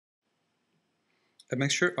A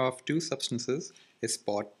mixture of two substances is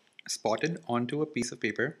spotted onto a piece of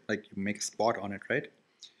paper, like you make a spot on it, right?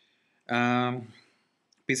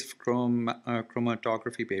 Piece of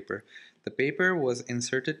chromatography paper. The paper was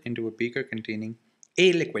inserted into a beaker containing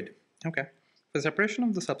a liquid. Okay. For separation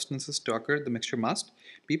of the substances to occur, the mixture must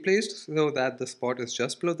be placed so that the spot is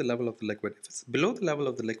just below the level of the liquid. If it's below the level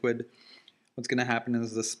of the liquid, what's going to happen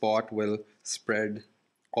is the spot will spread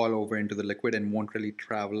all over into the liquid and won't really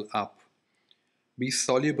travel up. Be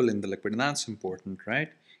soluble in the liquid, and that's important,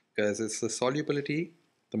 right? Because it's the solubility,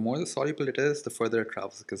 the more the soluble it is, the further it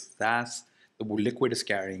travels, because that's the liquid is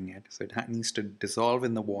carrying it. So it needs to dissolve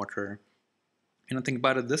in the water. Think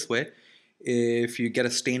about it this way. If you get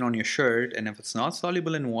a stain on your shirt and if it's not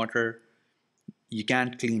soluble in water, you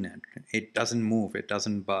can't clean it. It doesn't move, it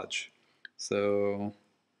doesn't budge. So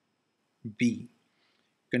B,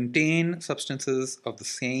 contain substances of the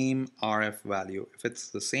same RF value. If it's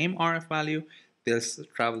the same RF value, they'll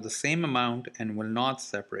travel the same amount and will not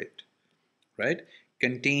separate, right?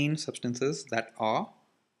 Contain substances that are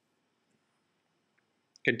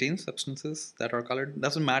colored.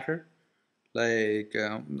 Doesn't matter. Like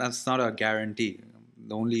that's not a guarantee.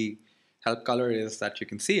 The only help color is that you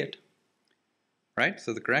can see it, right?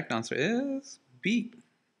 So the correct answer is B.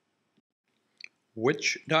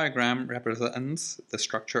 Which diagram represents the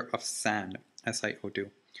structure of sand, SiO2?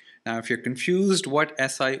 Now, if you're confused what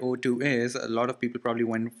SiO2 is, a lot of people probably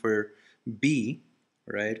went for B,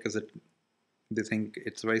 right? Because they think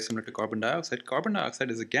it's very similar to carbon dioxide. Carbon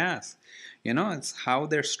dioxide is a gas. It's how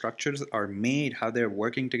their structures are made, how they're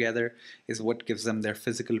working together is what gives them their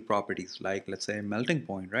physical properties, like, let's say, melting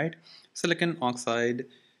point, right? Silicon oxide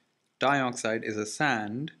dioxide is a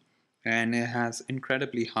sand, and it has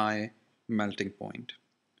incredibly high melting point.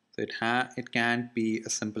 So it can't be a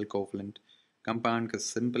simple covalent compound, because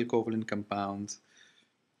simple covalent compounds,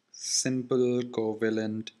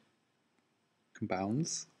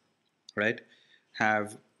 right,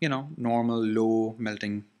 have normal low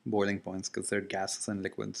melting boiling points because they're gases and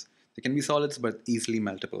liquids. They can be solids but easily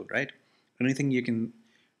meltable, right? Anything you can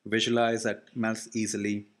visualize that melts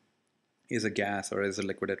easily is a gas or is a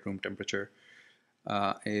liquid at room temperature,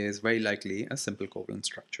 is very likely a simple covalent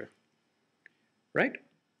structure, right?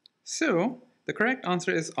 So the correct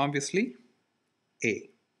answer is obviously A.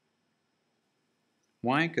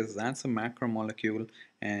 Why? Because that's a macromolecule,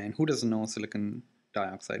 and who doesn't know silicon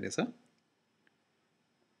dioxide is a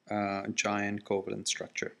giant covalent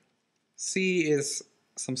structure. C is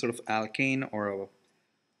some sort of alkane or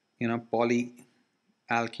a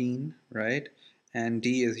polyalkene, right? And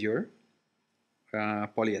D is your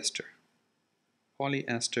polyester.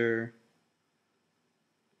 Polyester,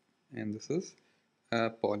 and this is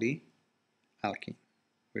polyalkene.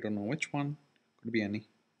 We don't know which one, could be any.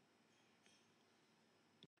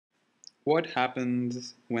 What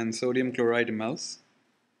happens when sodium chloride melts?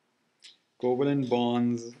 Covalent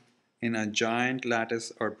bonds in a giant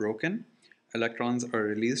lattice are broken. Electrons are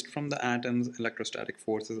released from the atoms. Electrostatic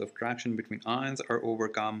forces of attraction between ions are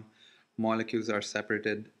overcome. Molecules are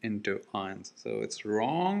separated into ions. So it's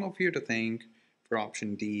wrong of you to think for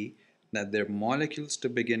option D that they're molecules to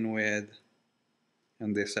begin with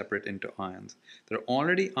and they separate into ions. They're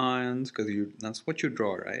already ions because that's what you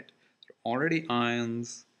draw, right? They're already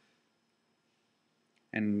ions,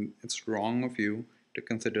 and it's wrong of you to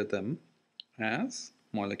consider them as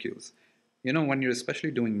molecules. When you're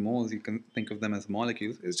especially doing moles, you can think of them as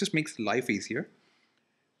molecules. It just makes life easier,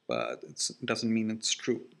 but it doesn't mean it's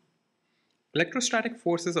true. Electrostatic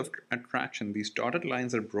forces of attraction, these dotted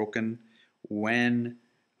lines are broken when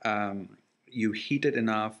you heat it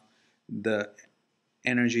enough. The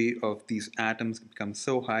energy of these atoms becomes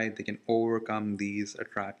so high they can overcome these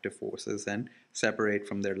attractive forces and separate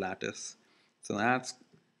from their lattice. So that's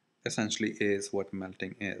essentially is what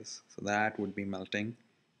melting is. So that would be melting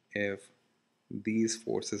if these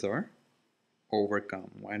forces are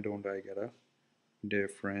overcome. Why don't I get a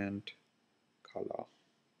different color?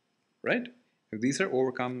 Right? If these are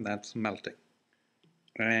overcome, that's melting.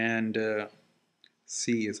 And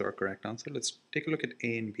C is our correct answer. Let's take a look at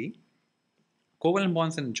A and B. Covalent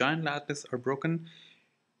bonds in a giant lattice are broken.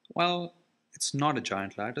 Well, it's not a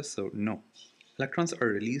giant lattice, so no. Electrons are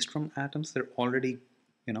released from atoms. They're already,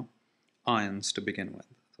 ions to begin with.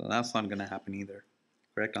 So that's not going to happen either.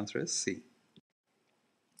 Correct answer is C.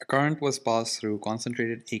 A current was passed through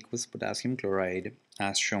concentrated aqueous potassium chloride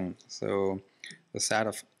as shown. So the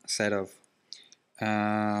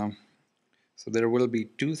so there will be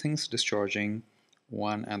two things discharging,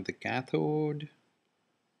 one at the cathode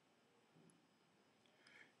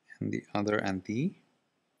and the other at the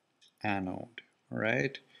anode,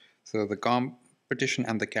 right? So the competition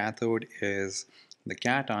at the cathode is the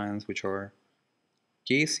cations, which are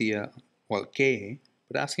Ka,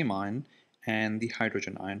 potassium ion, and the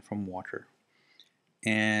hydrogen ion from water.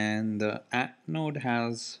 And the anode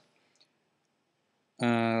has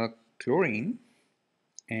chlorine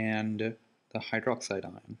and the hydroxide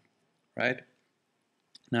ion, right?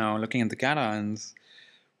 Now, looking at the cations,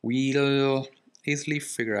 we'll easily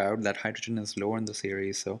figure out that hydrogen is lower in the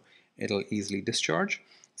series, so it'll easily discharge.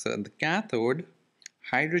 So in the cathode,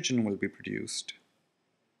 hydrogen will be produced.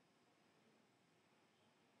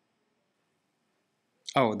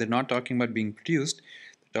 Oh, they're not talking about being produced.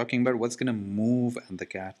 They're talking about what's going to move at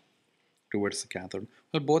the towards the cathode.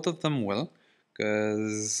 Well, both of them will,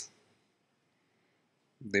 because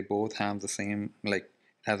they both have the same, like,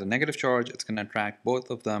 it has a negative charge. It's going to attract both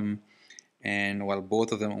of them, and while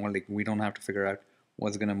both of them, well, like, we don't have to figure out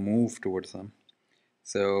what's going to move towards them.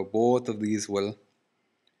 So both of these will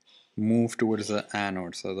move towards the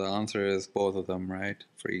anode. So the answer is both of them, right?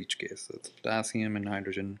 For each case, so it's potassium and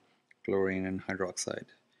hydrogen, chlorine and hydroxide.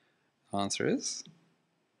 The answer is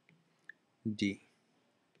D.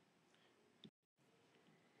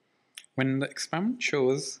 When the experiment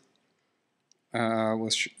shows how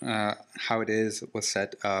it was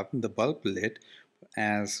set up, the bulb lit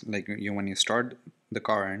as like when you start the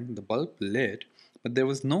current, the bulb lit, but there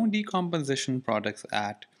was no decomposition products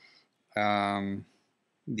at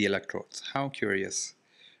the electrodes. How curious.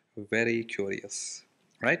 Very curious,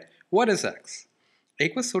 right? What is X?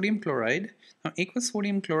 Aqueous sodium chloride. Now, aqueous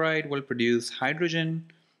sodium chloride will produce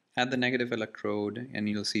hydrogen at the negative electrode, and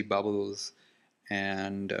you'll see bubbles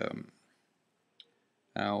and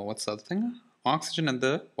what's the other thing? Oxygen at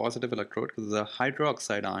the positive electrode, because the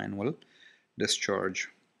hydroxide ion will discharge,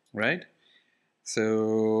 right?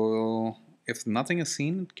 So if nothing is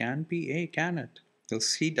seen, it can be A, can it? You'll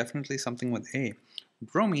see definitely something with A.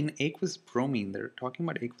 Bromine, aqueous bromine, they're talking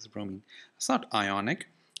about aqueous bromine. It's not ionic,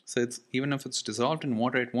 so it's even if it's dissolved in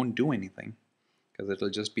water, it won't do anything, because it'll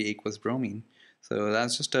just be aqueous bromine. So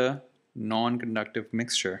that's just a non-conductive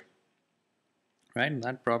mixture, right? And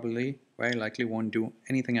that probably very likely won't do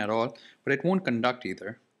anything at all, but it won't conduct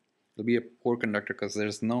either. It'll be a poor conductor because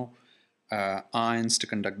there's no ions to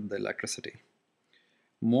conduct the electricity.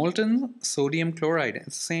 Molten sodium chloride,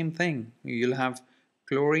 it's the same thing. You'll have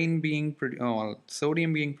chlorine being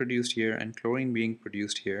sodium being produced here and chlorine being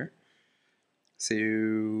produced here. So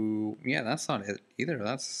yeah, that's not it either.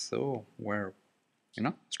 That's so where,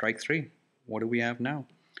 strike three. What do we have now?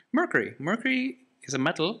 Mercury. Mercury is a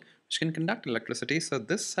metal which can conduct electricity, so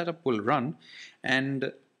this setup will run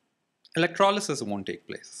and electrolysis won't take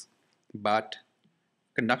place, but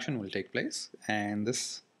conduction will take place and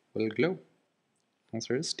this will glow.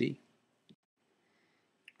 Answer is D.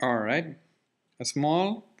 Alright,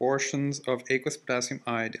 small portions of aqueous potassium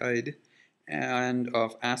iodide and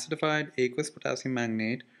of acidified aqueous potassium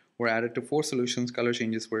magnate were added to 4 solutions. Color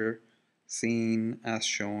changes were seen as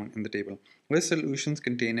shown in the table. Which solutions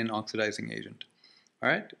contain an oxidizing agent?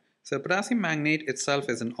 Alright, so potassium magnate itself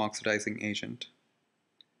is an oxidizing agent.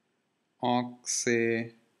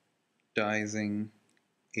 Oxidizing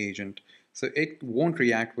agent. So it won't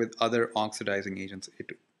react with other oxidizing agents.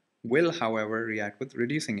 It will, however, react with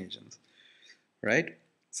reducing agents, right?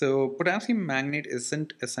 So potassium magnate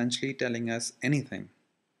isn't essentially telling us anything.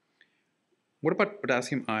 What about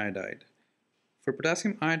potassium iodide? For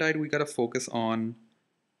potassium iodide, we got to focus on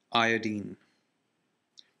iodine.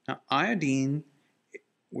 Now, iodine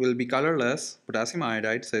will be colorless, potassium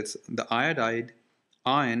iodide, so it's the iodide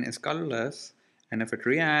ion is colorless, and if it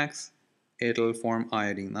reacts, it'll form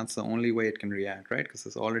iodine. That's the only way it can react, right? Because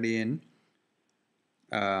it's already in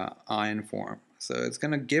ion form. So it's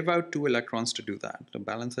going to give out 2 electrons to do that. To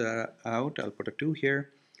balance it out, I'll put a 2 here.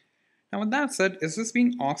 Now with that said, is this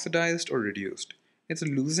being oxidized or reduced? It's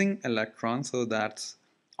losing electrons, so that's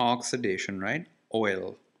oxidation, right?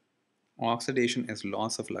 Oil. Oxidation is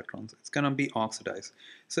loss of electrons. It's going to be oxidized.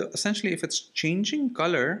 So essentially, if it's changing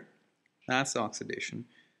color, that's oxidation.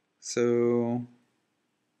 So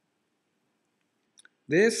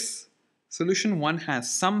this solution 1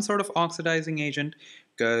 has some sort of oxidizing agent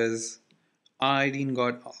because iodine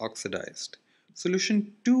got oxidized.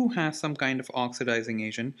 Solution 2 has some kind of oxidizing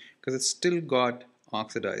agent because it still got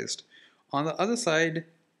oxidized. On the other side,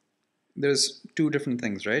 there's 2 different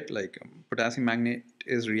things, right? Like potassium magnate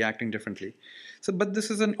is reacting differently. So, but this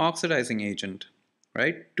is an oxidizing agent,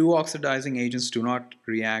 right? 2 oxidizing agents do not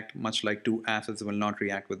react much like 2 acids will not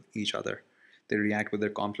react with each other. They react with their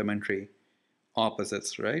complementary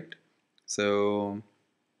opposites, right? So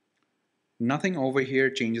nothing over here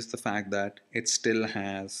changes the fact that it still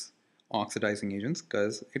has oxidizing agents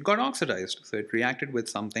because it got oxidized. So it reacted with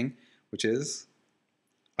something which is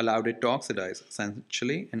allowed it to oxidize,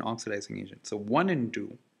 essentially an oxidizing agent. So 1 and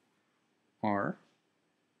 2 are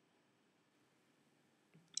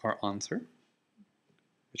our answer,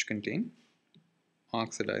 which contain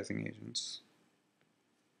oxidizing agents.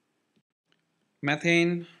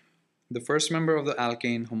 Methane, the first member of the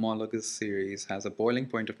alkane homologous series, has a boiling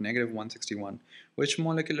point of negative 161. Which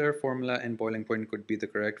molecular formula and boiling point could be the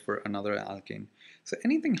correct for another alkane? So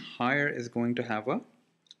anything higher is going to have a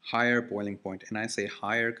higher boiling point. And I say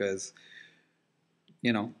higher because,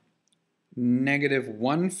 you know, negative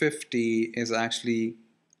 150 is actually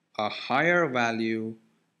a higher value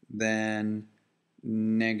than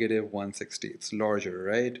negative 160. It's larger,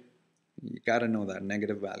 right? You gotta know that,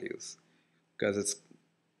 negative values, because it's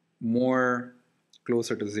more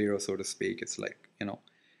closer to zero, so to speak. It's like,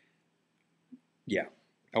 yeah.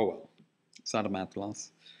 Oh well, it's not a math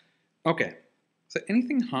class. Okay, so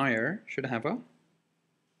anything higher should have a,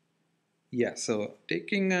 yeah, so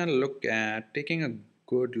taking a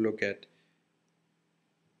good look at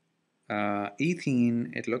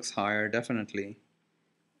ethene, it looks higher, definitely.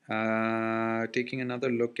 Taking another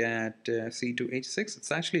look at C2H6,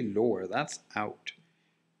 it's actually lower. That's out.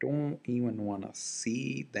 Don't even want to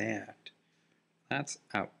see that. That's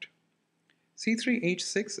out.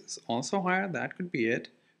 C3H6 is also higher. That could be it.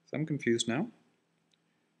 So I'm confused now.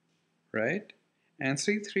 Right? And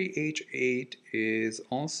C3H8 is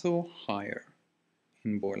also higher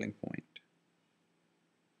in boiling point.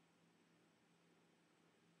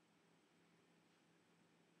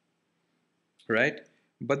 Right?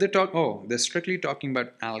 But they're strictly talking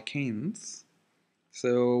about alkanes.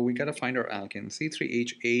 So we gotta find our alkane.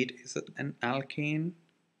 C3H8, is it an alkane?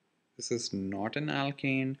 This is not an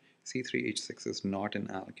alkane. C3H6 is not an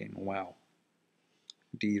alkane. Wow.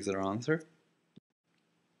 D is our answer.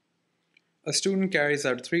 A student carries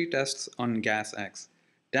out 3 tests on gas X.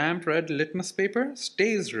 Damp red litmus paper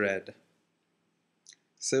stays red.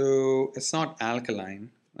 So it's not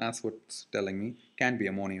alkaline. That's what's telling me. Can't be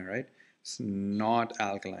ammonia, right? It's not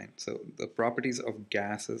alkaline. So the properties of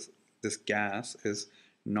gases, this gas is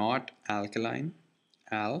not alkaline.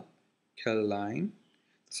 Alkaline.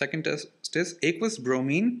 The second test is aqueous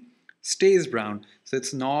bromine stays brown. So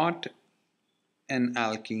it's not an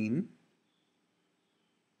alkene.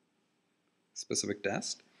 Specific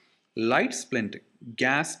test. Light splint,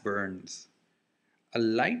 gas burns. A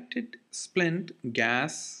lighted splint,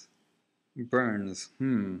 gas burns.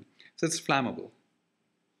 So it's flammable.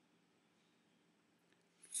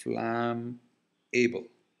 Flammable.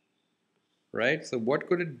 Right? So what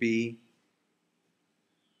could it be?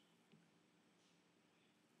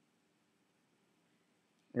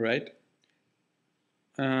 Right?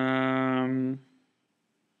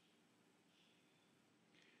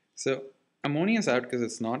 So ammonia is out because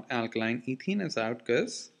it's not alkaline. Ethene is out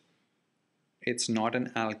because it's not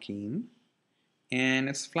an alkene. And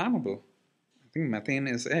it's flammable. I think methane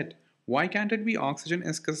is it. Why can't it be oxygen?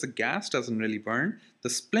 Is because the gas doesn't really burn. The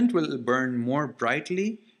splint will burn more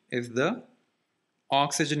brightly if the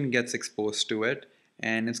oxygen gets exposed to it,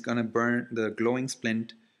 and it's going to burn. The glowing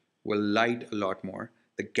splint will light a lot more.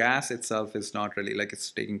 The gas itself is not really, like,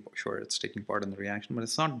 it's taking part in the reaction, but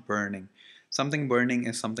it's not burning. Something burning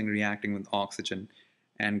is something reacting with oxygen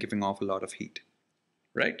and giving off a lot of heat,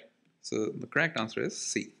 right? So the correct answer is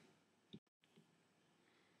C.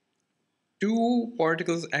 Two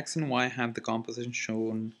particles X and Y have the composition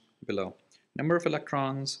shown below. Number of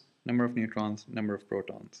electrons, number of neutrons, number of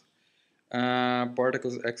protons.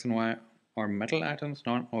 Particles X and Y are metal atoms,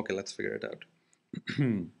 not, okay, let's figure it out.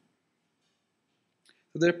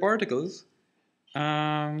 So they're particles.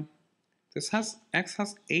 X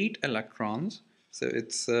has 8 electrons, so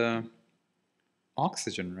it's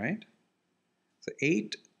oxygen, right? So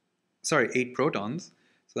 8 protons.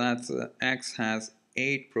 So that's X has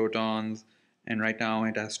 8 protons, and right now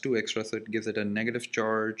it has 2 extra, so it gives it a negative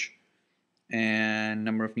charge, and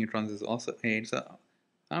number of neutrons is also 8. So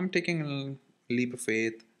I'm taking a leap of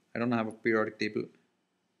faith. I don't have a periodic table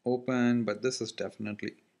open, but this is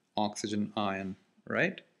definitely oxygen ion,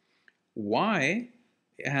 right? Y,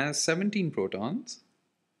 it has 17 protons.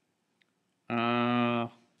 I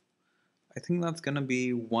think that's gonna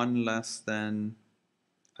be 1 less than,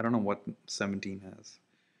 I don't know what 17 has.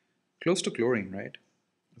 Close to chlorine, right?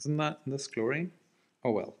 Isn't that this chlorine?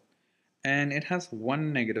 Oh well. And it has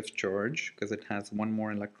 1 negative charge because it has 1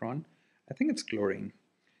 more electron. I think it's chlorine.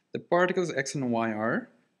 The particles X and Y are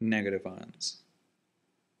negative ions.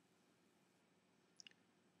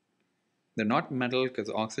 They're not metal because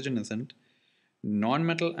oxygen isn't.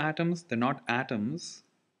 Non-metal atoms, they're not atoms,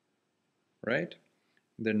 right?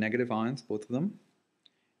 They're negative ions, both of them.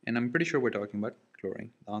 And I'm pretty sure we're talking about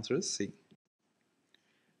chlorine. The answer is C.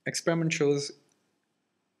 Experiment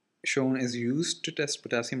shown is used to test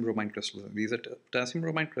potassium bromide crystals. These are potassium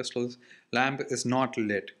bromide crystals. Lamp is not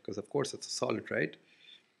lit because of course it's a solid, right?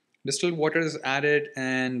 Distilled water is added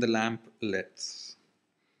and the lamp lits.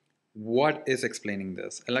 What is explaining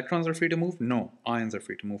this? Electrons are free to move? No. Ions are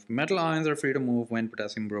free to move. Metal ions are free to move when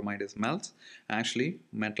potassium bromide is melts. Actually,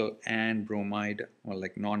 metal and bromide, or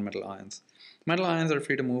like non-metal ions. Metal ions are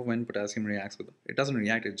free to move when potassium reacts with them. It doesn't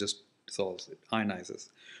react, it just dissolves, it ionizes.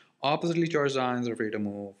 Oppositely charged ions are free to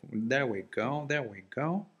move. There we go, there we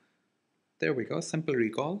go. There we go, simple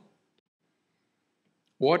recall.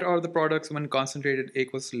 What are the products when concentrated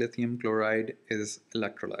aqueous lithium chloride is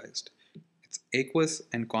electrolyzed? It's aqueous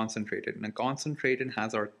and concentrated. And concentrated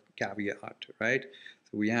has our caveat, right?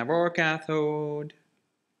 So we have our cathode,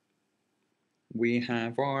 we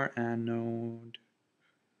have our anode,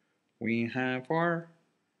 we have our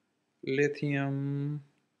lithium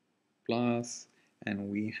plus,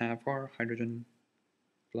 and we have our hydrogen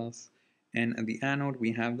plus. And at the anode,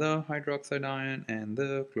 we have the hydroxide ion and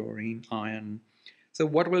the chlorine ion. So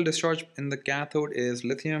what will discharge in the cathode is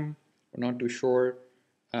lithium. We're not too sure.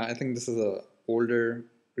 I think this is a older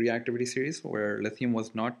reactivity series where lithium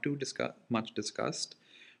was not too much discussed.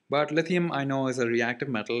 But lithium, I know, is a reactive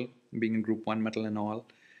metal, being a group 1 metal and all.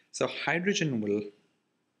 So hydrogen will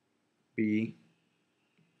be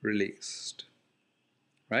released,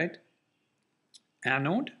 right?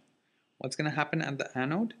 Anode, what's going to happen at the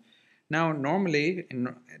anode? Now, normally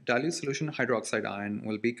in dilute solution, hydroxide ion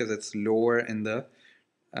will be, because it's lower in the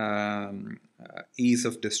ease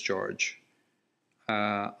of discharge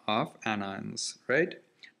of anions, right?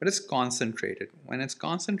 But it's concentrated. When it's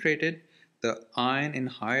concentrated, the ion in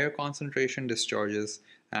higher concentration discharges.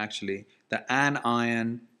 Actually, the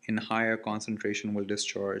anion in higher concentration will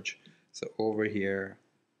discharge. So over here,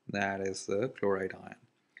 that is the chloride ion.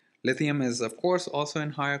 Lithium is, of course, also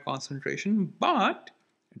in higher concentration, but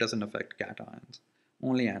it doesn't affect cations,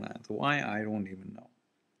 only anions. Why? I don't even know,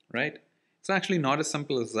 right? It's actually not as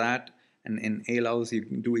simple as that. And in A-Lows, you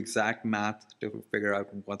can do exact math to figure out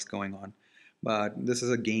what's going on. But this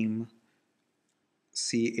is a game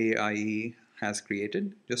CAIE has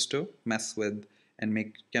created just to mess with and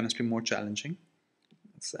make chemistry more challenging.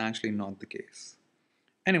 It's actually not the case.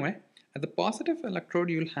 Anyway, at the positive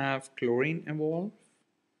electrode, you'll have chlorine involved,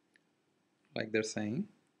 like they're saying.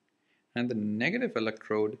 And the negative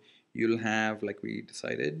electrode, you'll have, like we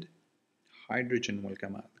decided, hydrogen will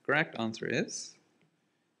come out. The correct answer is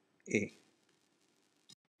A.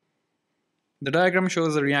 The diagram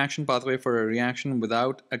shows the reaction pathway for a reaction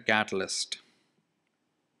without a catalyst.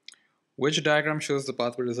 Which diagram shows the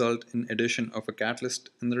pathway result in addition of a catalyst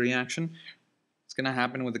in the reaction? What's going to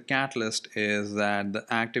happen with the catalyst is that the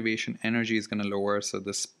activation energy is going to lower, so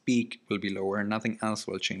the peak will be lower, nothing else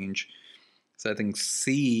will change. So I think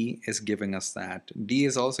C is giving us that. D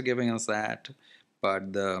is also giving us that,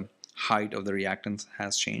 but the height of the reactants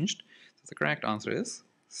has changed. So the correct answer is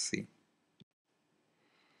C.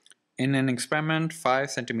 In an experiment,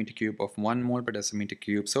 5 centimeter cube of 1 mole per decimeter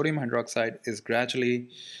cube sodium hydroxide is gradually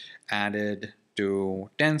added to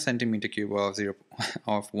 10 centimeter cube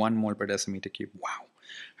of 1 mole per decimeter cube. Wow.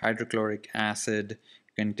 Hydrochloric acid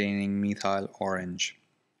containing methyl orange.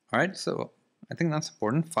 All right, so I think that's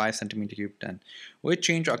important. 5 centimeter cube 10. Which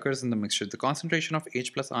change occurs in the mixture? The concentration of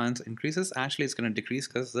H plus ions increases. Actually, it's going to decrease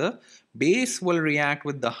because the base will react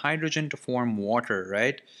with the hydrogen to form water,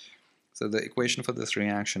 right? So the equation for this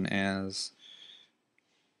reaction is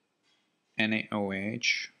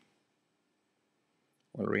NaOH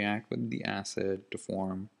will react with the acid to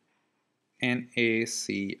form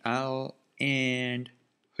NaCl and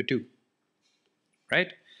H2,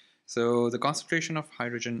 right? So the concentration of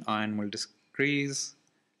hydrogen ion will decrease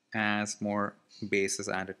as more base is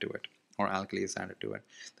added to it, or alkali is added to it.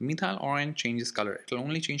 The methyl orange changes color. It will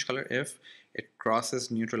only change color if it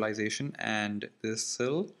crosses neutralization and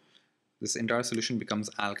this entire solution becomes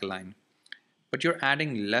alkaline. But you're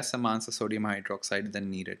adding less amounts of sodium hydroxide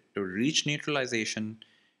than needed. To reach neutralization,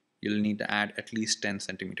 you'll need to add at least 10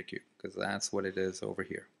 centimeter cube, because that's what it is over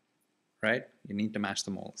here, right? You need to match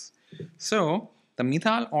the moles. So the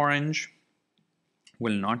methyl orange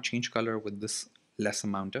will not change color with this less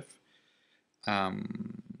amount of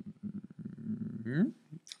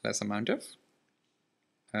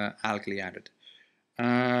alkali added.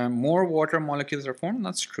 More water molecules are formed.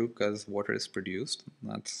 That's true because water is produced.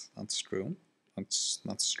 That's true.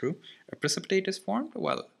 That's true. A precipitate is formed.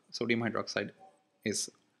 Well, sodium hydroxide is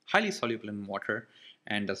highly soluble in water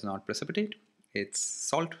and does not precipitate. It's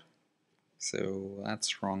salt. So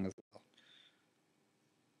that's wrong as well.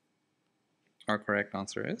 Our correct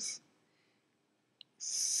answer is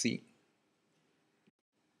C.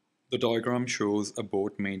 The diagram shows a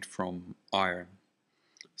boat made from iron.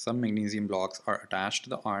 Some magnesium blocks are attached to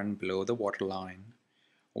the iron below the waterline.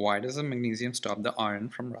 Why does the magnesium stop the iron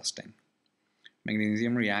from rusting?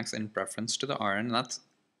 Magnesium reacts in preference to the iron. That's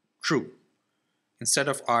true. Instead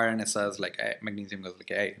of iron, it says like hey, magnesium goes like,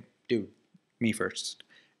 hey, dude, me first.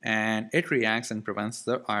 And it reacts and prevents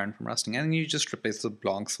the iron from rusting. And you just replace the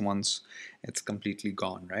blocks once it's completely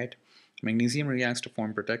gone, right? Magnesium reacts to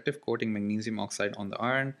form protective coating magnesium oxide on the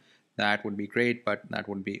iron. That would be great, but that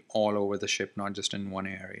would be all over the ship, not just in one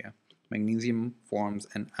area. Magnesium forms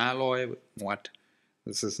an alloy. What?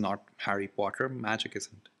 This is not Harry Potter. Magic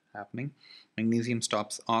isn't happening. Magnesium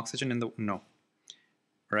stops oxygen in the... No.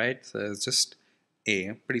 Right? So it's just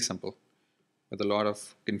A. Pretty simple. With a lot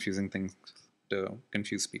of confusing things to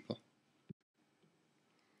confuse people.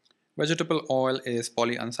 Vegetable oil is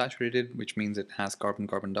polyunsaturated, which means it has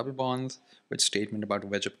carbon-carbon double bonds. Which statement about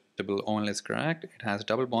vegetable oil is correct? It has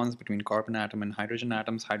double bonds between carbon atom and hydrogen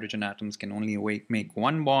atoms. Hydrogen atoms can only make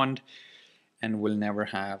one bond and will never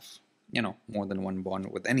have, more than one bond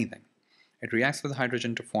with anything. It reacts with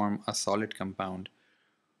hydrogen to form a solid compound.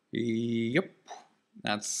 Yep,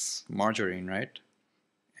 that's margarine, right?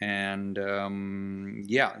 And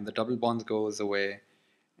yeah, the double bonds goes away,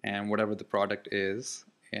 and whatever the product is,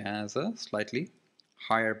 it has a slightly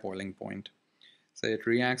higher boiling point. So it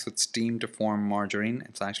reacts with steam to form margarine.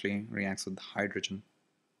 It actually reacts with hydrogen.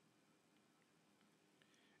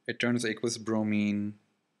 It turns aqueous bromine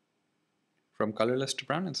from colorless to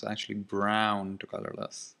brown. It's actually brown to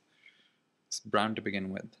colorless. It's brown to begin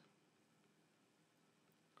with.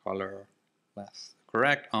 Colorless.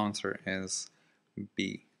 Correct answer is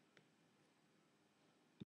B.